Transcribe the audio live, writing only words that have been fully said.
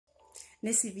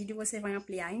Nesse vídeo você vai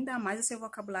ampliar ainda mais o seu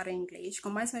vocabulário em inglês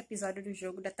com mais um episódio do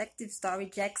jogo Detective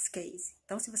Story Jack's Case.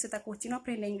 Então, se você está curtindo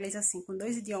aprender inglês assim com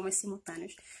 2 idiomas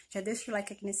simultâneos, já deixa o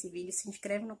like aqui nesse vídeo, se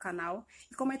inscreve no canal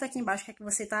e comenta aqui embaixo o que é que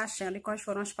você está achando e quais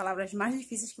foram as palavras mais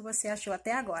difíceis que você achou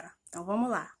até agora. Então, vamos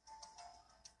lá!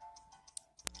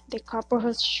 The couple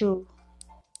shoe.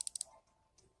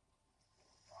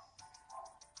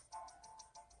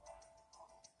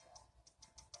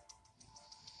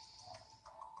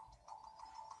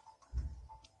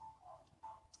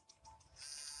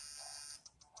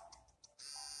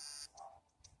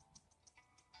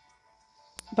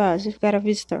 Buzz, we've got a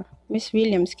visitor. Miss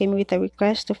Williams came with a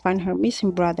request to find her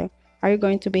missing brother. Are you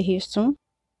going to be here soon?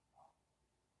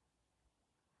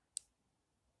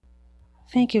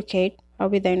 Thank you, Kate. I'll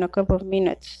be there in a couple of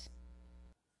minutes.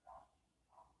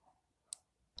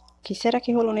 O que será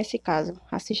que rolou nesse caso?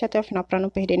 Assiste até o final para não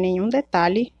perder nenhum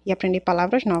detalhe e aprender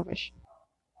palavras novas.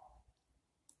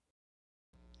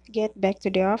 Get back to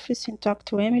the office and talk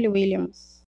to Emily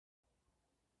Williams.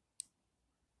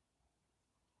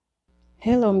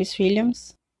 Hello, Miss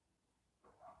Williams.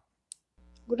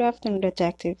 Good afternoon,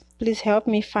 detective. Please help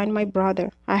me find my brother.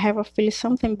 I have a feeling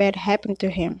something bad happened to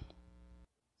him.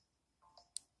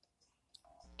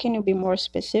 Can you be more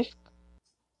specific?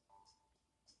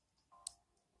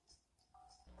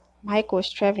 Michael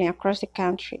was traveling across the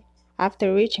country.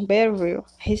 After reaching Bellevue,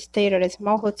 he stayed at a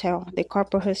small hotel, the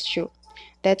Copperhouse Shoe.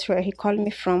 That's where he called me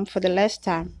from for the last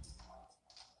time.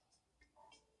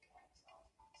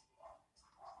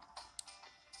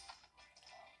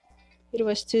 It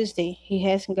was Tuesday. He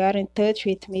hasn't got in touch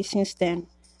with me since then,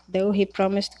 though he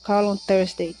promised to call on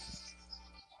Thursday.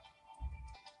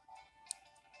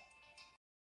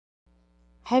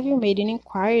 Have you made any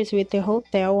inquiries with the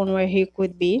hotel on where he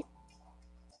could be?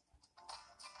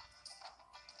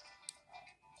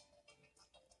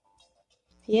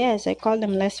 Yes, I called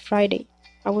them last Friday.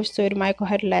 I was told Michael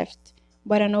had left,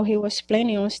 but I know he was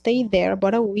planning on staying there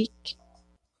about a week.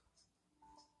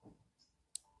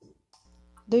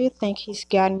 Do you think he's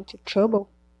got into trouble?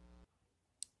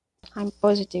 I'm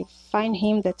positive. Find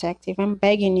him, detective. I'm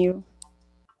begging you.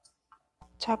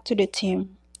 Talk to the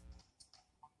team.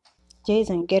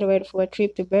 Jason, get ready for a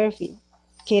trip to Bellevue.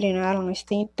 Kate and Alan,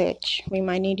 stay in touch. We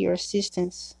might need your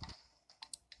assistance.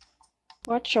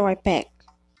 What shall I pack?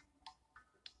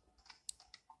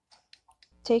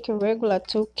 Take a regular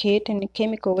toolkit and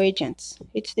chemical agents.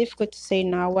 It's difficult to say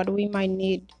now what we might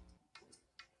need.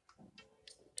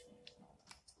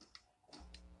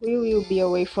 We will be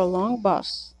away for long,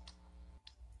 boss.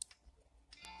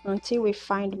 Until we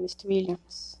find Mr.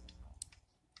 Williams.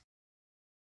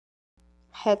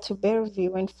 Head to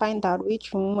Bellevue and find out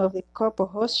which room of the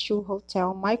Copperhouse Shoe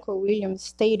Hotel Michael Williams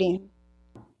stayed in.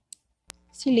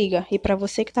 Se liga, e para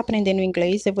você que está aprendendo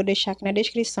inglês, eu vou deixar aqui na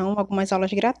descrição algumas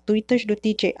aulas gratuitas do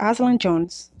DJ Aslan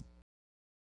Jones.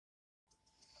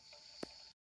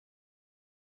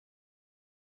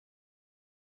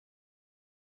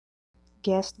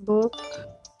 Guest book.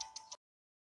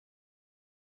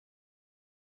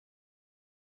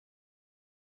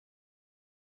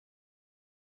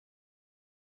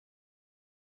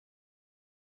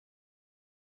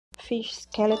 Fish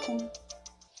skeleton.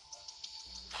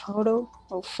 Photo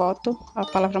ou foto, a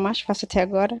palavra mais fácil até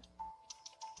agora.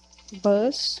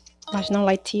 Buzz, mas não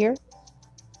Lightyear.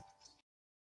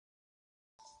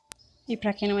 E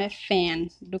para quem não é fan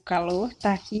do calor,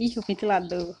 tá aqui o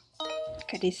ventilador.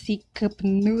 Cadê esse cup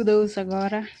noodles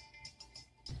agora?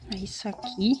 É isso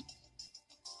aqui.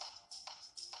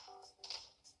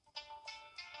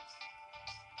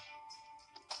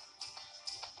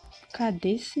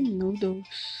 Cadê esse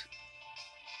noodles?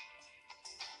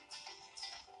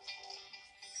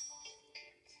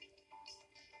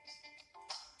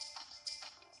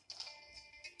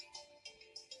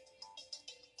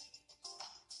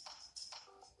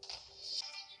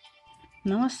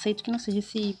 Não aceito que não seja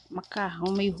esse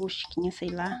macarrão meio rosquinha, sei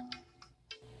lá.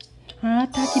 Ah,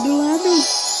 tá aqui do lado.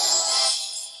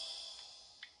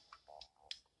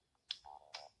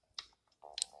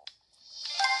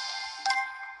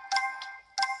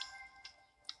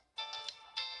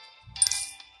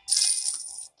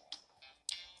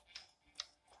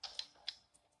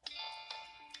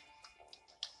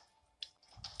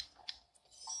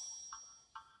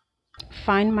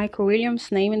 Find Michael Williams'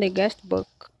 name in the guest book.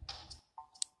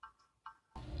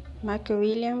 Michael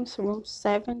Williams, room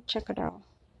 7, check it out.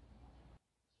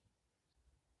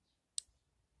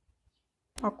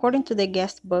 According to the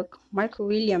guest book, Michael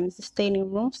Williams stayed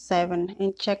in room 7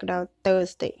 and checked out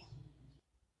Thursday.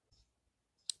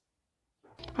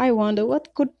 I wonder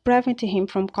what could prevent him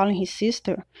from calling his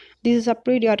sister. This is a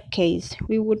pretty odd case.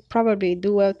 We would probably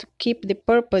do well to keep the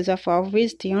purpose of our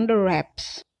visit under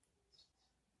wraps.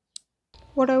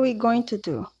 What are we going to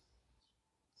do?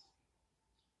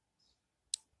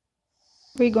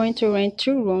 We're going to rent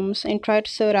 2 rooms and try to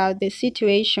sort out the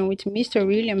situation with Mr.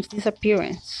 Williams'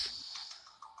 disappearance.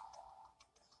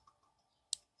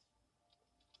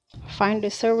 Find the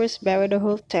service bell at the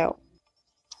hotel.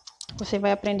 Você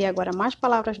vai aprender agora mais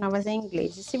palavras novas em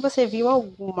inglês. E se você viu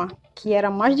alguma que era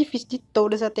a mais difícil de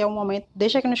todas até o momento,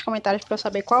 deixa aqui nos comentários para eu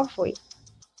saber qual foi.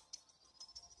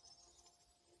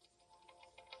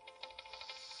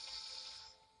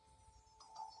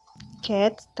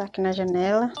 Cat tá aqui na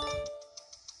janela.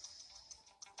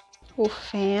 O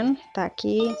fan tá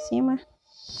aqui em cima.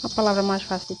 A palavra mais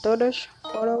fácil de todas.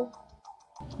 Photo.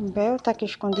 O bell tá aqui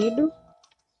escondido.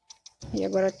 E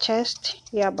agora chest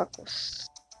e abacus.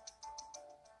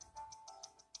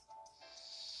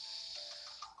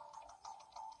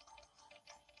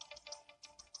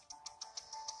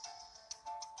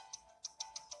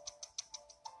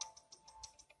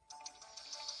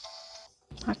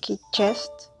 Aqui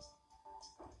chest.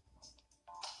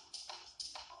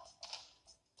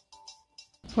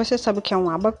 Você sabe o que é um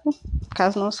ábaco?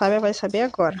 Caso não saiba, vai saber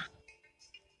agora.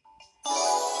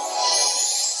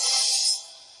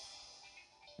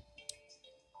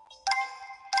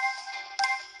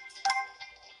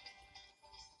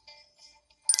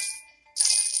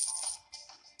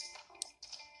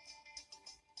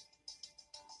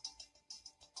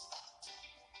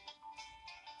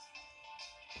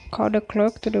 Call the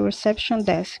clerk to the reception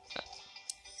desk.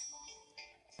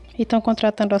 E estão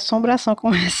contratando assombração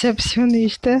como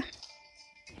recepcionista.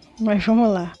 Mas vamos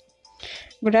lá.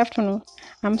 Good afternoon.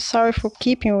 I'm sorry for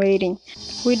keeping waiting.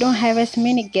 We don't have as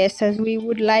many guests as we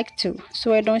would like to,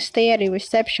 so I don't stay at the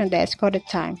reception desk all the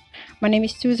time. My name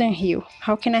is Susan Hill.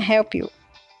 How can I help you?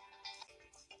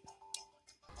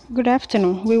 Good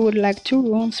afternoon. We would like 2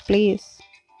 rooms, please.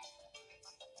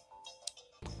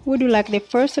 Would you like the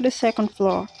first or the second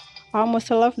floor?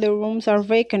 Almost all of the rooms are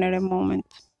vacant at the moment.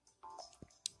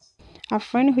 A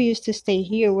friend who used to stay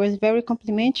here was very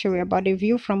complimentary about the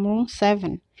view from room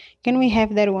 7. Can we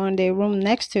have that one in the room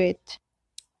next to it?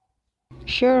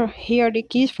 Sure, here are the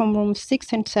keys from rooms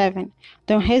 6 and 7.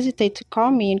 Don't hesitate to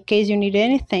call me in case you need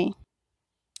anything.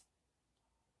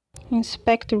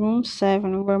 Inspect room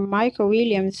 7, where Michael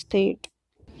Williams stayed.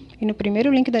 E no primeiro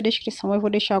link da descrição eu vou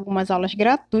deixar algumas aulas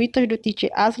gratuitas do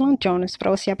teacher Aslan Jones para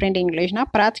você aprender inglês na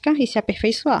prática e se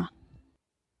aperfeiçoar.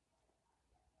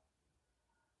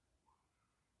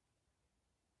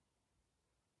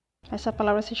 Essa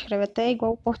palavra se escreve até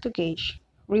igual ao português.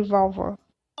 Revolver.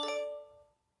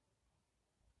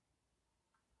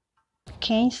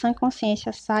 Quem em sã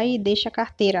consciência sai e deixa a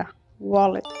carteira?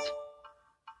 Wallet.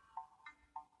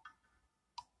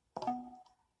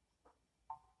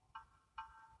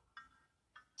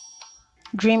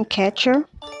 Dreamcatcher.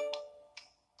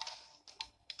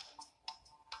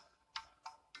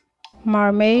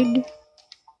 Mermaid.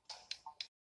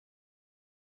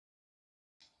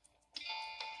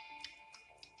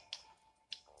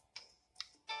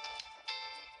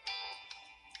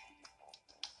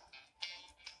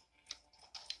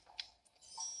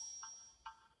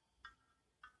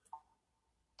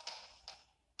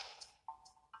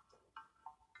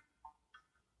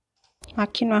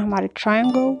 Aqui no armário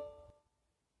triangle.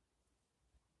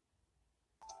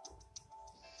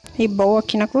 E boa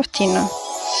aqui na cortina.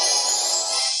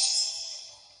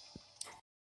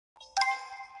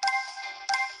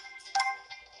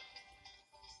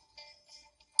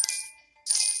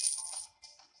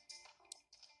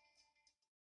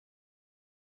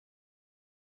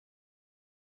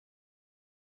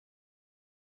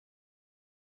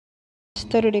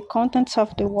 Study the contents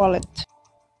of the wallet.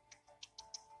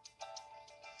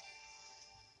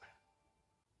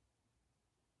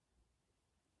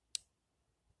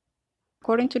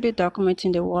 According to the document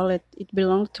in the wallet, it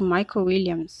belonged to Michael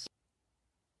Williams.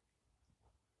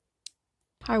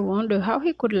 I wonder how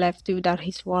he could left without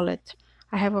his wallet.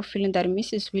 I have a feeling that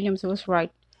Mrs. Williams was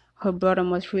right. Her brother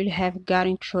must really have got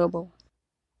in trouble.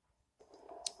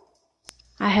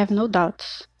 I have no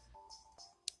doubts.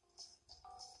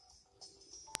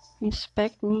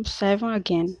 Inspect room 7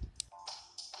 again.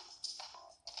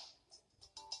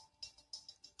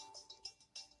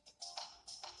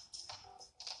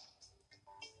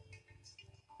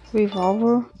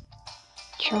 Revolver,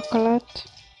 chocolate,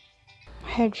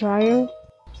 hairdryer,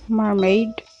 mermaid,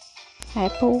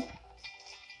 apple.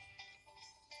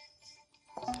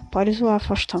 Pode zoar,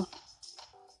 Faustão.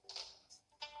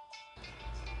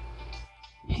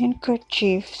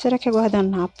 Handkerchief, será que é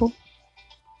guardanapo?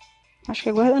 Acho que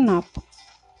é guardanapo.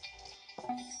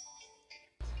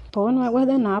 Pô, não é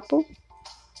guardanapo.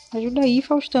 Ajuda aí,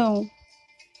 Faustão.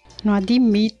 Não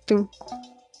admito.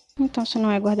 Então, se não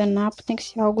é guardanapo, tem que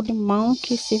ser algo de mão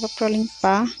que sirva para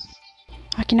limpar.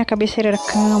 Aqui na cabeceira da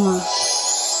cama.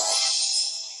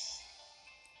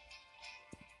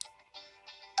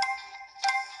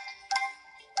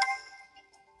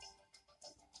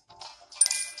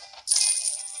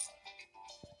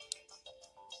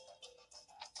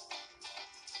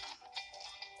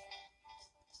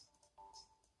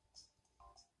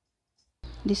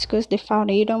 Discuss the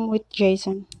found item with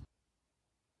Jason.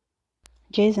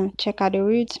 Jason, check out the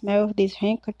weird smell of this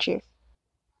handkerchief.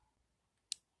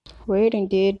 Weird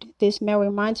indeed. The smell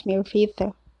reminds me of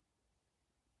ether.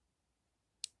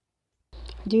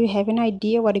 Do you have an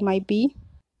idea what it might be?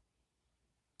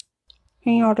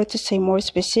 In order to say more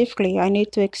specifically, I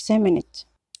need to examine it.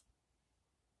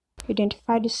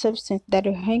 Identify the substance that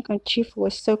the handkerchief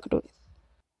was soaked with.